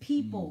his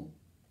people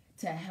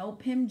to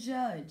help him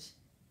judge,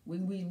 we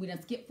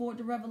don't skip forward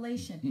to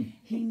Revelation.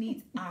 He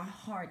needs our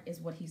heart is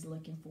what he's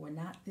looking for,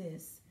 not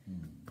this.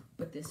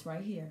 But this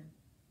right here.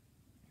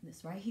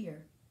 This right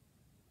here.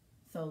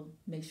 So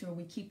make sure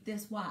we keep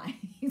this wise.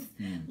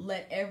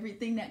 Let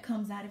everything that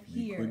comes out of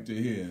here quick to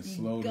hear,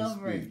 slow to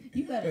speak.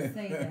 You better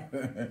say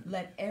that.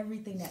 Let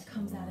everything that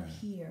comes out of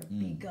here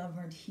be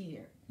governed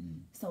here.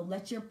 So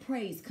let your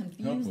praise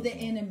confuse the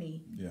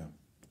enemy. Yeah.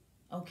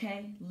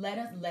 Okay? Let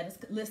us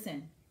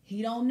listen.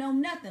 He don't know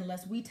nothing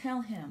unless we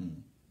tell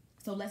him.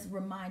 So let's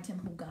remind him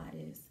who God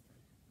is.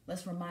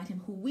 Let's remind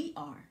him who we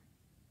are.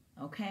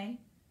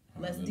 Okay?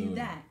 Let's do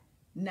that.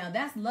 Now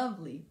that's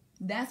lovely.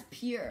 That's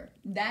pure.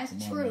 That's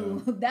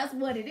true. That's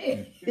what it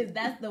is.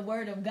 That's the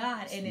word of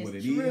God, and it's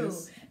true.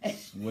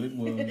 It's what it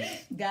was.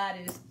 God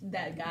is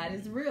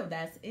real.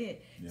 That's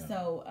it. Yeah.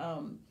 So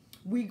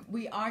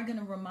we are going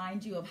to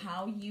remind you of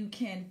how you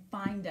can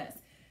find us.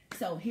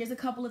 So here's a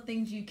couple of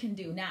things you can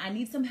do. Now I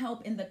need some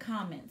help in the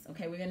comments.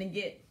 Okay, we're going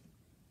to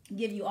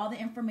give you all the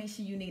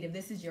information you need. If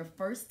this is your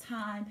first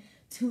time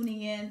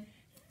tuning in,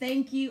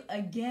 thank you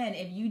again.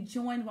 If you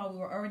joined while we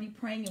were already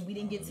praying and we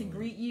didn't get to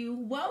greet you,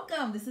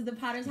 welcome. This is the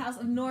Potter's House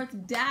of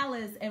North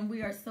Dallas, and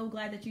we are so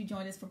glad that you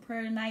joined us for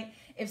prayer tonight.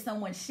 If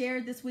someone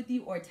shared this with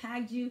you or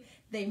tagged you,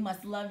 they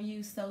must love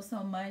you so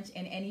much.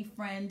 And any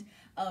friend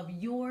of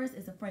yours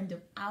is a friend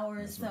of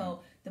ours. That's so right.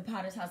 The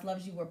Potter's House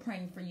loves you. We're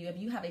praying for you. If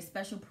you have a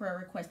special prayer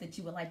request that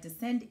you would like to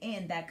send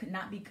in that could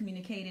not be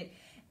communicated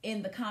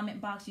in the comment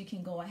box, you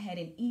can go ahead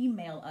and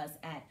email us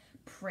at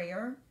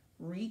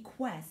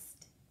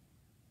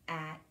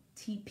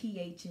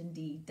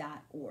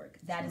prayerrequest@tphnd.org.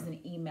 That is an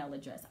email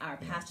address. Our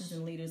pastors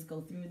and leaders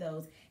go through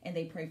those and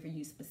they pray for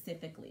you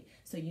specifically.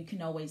 So you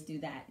can always do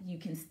that. You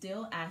can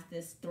still, as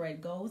this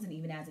thread goes and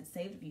even as it's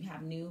saved, if you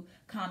have new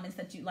comments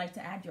that you'd like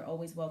to add, you're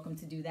always welcome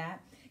to do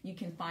that. You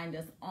can find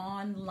us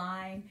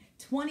online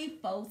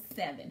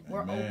 24/7.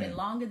 We're open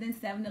longer than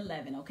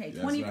 7-Eleven, okay?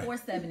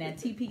 24/7 at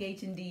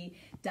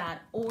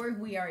tphnd.org.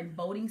 We are in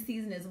voting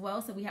season as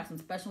well, so we have some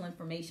special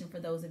information for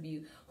those of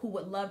you who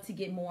would love to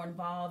get more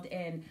involved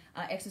and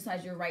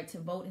exercise your right to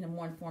vote in a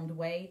more informed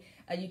way.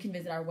 You can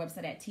visit our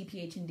website at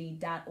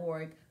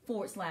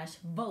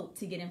tphnd.org/vote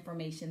to get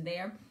information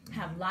there.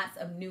 Have lots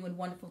of new and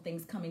wonderful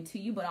things coming to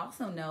you, but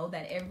also know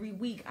that every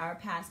week our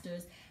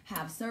pastors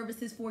have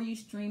services for you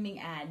streaming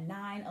at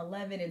 9,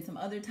 11, and some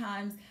other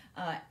times.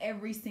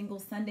 Every single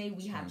Sunday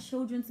we have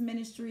children's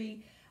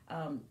ministry,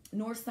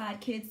 Northside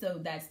Kids, so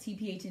that's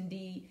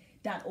TPHND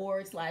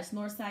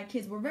Northside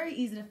Kids. We're very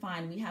easy to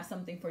find. We have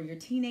something for your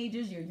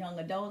teenagers, your young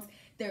adults.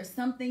 There's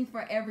something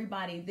for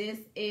everybody. This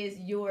is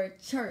your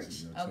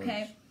church,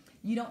 okay?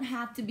 You don't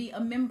have to be a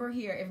member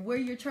here. If we're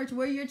your church,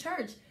 we're your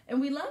church.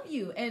 And we love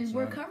you. And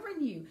we're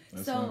covering you.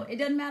 So it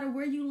doesn't matter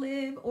where you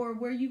live or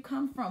where you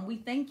come from. We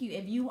thank you.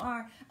 If you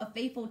are a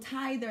faithful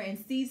tither and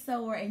seed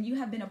sower and you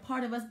have been a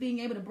part of us being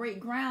able to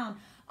break ground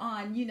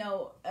on,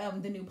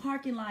 the new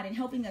parking lot and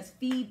helping us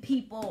feed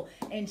people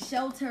and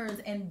shelters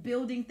and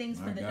building things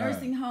for the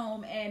nursing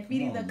home and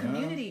feeding the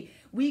community.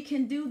 We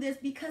can do this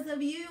because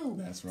of you.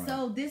 That's right.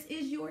 So this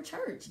is your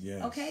church.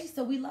 Yes. Okay?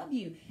 So we love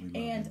you.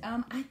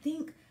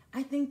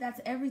 I think that's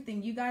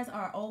everything. You guys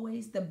are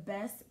always the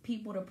best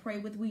people to pray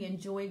with. We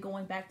enjoy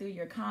going back through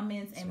your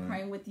comments and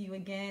praying with you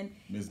again.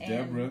 Miss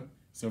Deborah,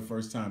 it's her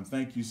first time.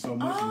 Thank you so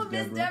much,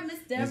 Miss Deborah. Miss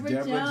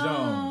Deborah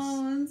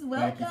Jones.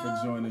 Welcome. Thank you for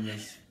joining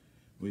us.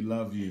 We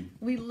love you.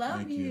 We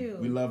love you.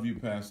 We love you,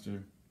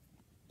 Pastor.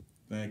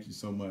 Thank you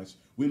so much.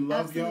 We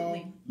love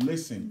y'all.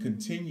 Listen,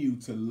 continue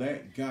to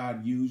let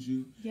God use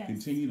you. Yes.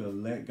 Continue to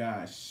let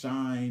God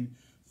shine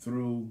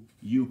through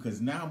you.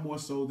 Because now more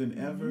so than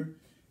ever,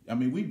 I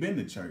mean, we've been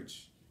to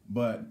church.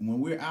 But when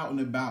we're out and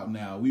about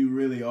now, we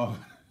really are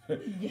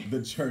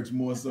the church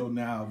more so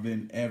now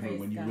than ever. Praise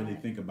when you God. Really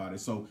think about it.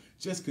 So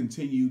just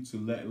continue to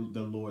let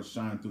the Lord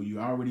shine through you.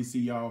 I already see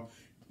y'all,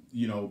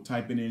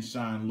 typing in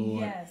 "shine,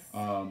 Lord,"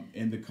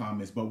 in the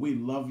comments. But we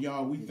love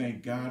y'all. We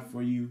thank God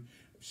for you.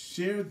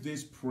 Share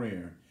this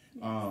prayer.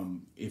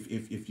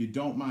 If you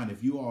don't mind,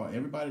 if you are,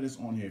 everybody that's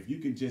on here, if you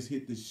can just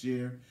hit the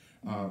share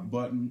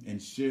button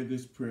and share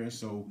this prayer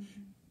so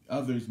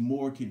others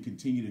more can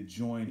continue to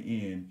join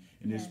in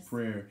this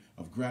prayer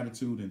of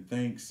gratitude and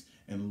thanks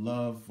and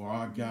love for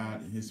our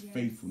God and his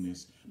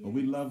faithfulness. But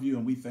we love you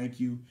and we thank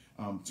you.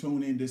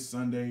 Tune in this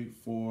Sunday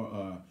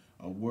for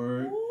a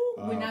word.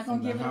 We're not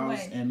gonna give it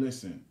away. And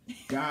listen,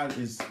 God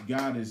is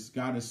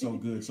so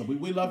good. So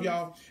we love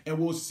y'all, and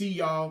we'll see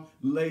y'all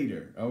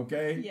later.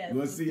 Okay? Yes,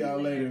 we'll see y'all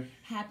later.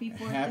 Happy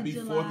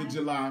 4th of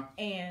July.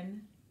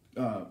 And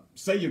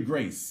say your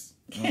grace.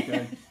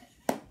 Okay.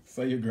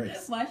 Say your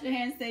grace. Wash your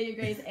hands, say your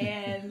grace,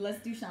 and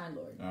let's do "Shine,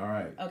 Lord." All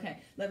right. Okay.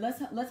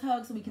 Let's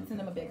hug so we can send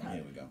them a big hug.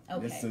 Here we go.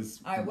 Okay. This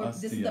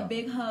is a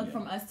big hug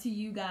from us to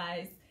you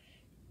guys.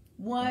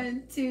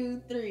 1,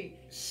 2, 3.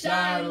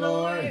 Shine,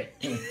 Lord.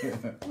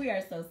 We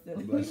are so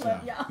silly. We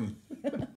love y'all.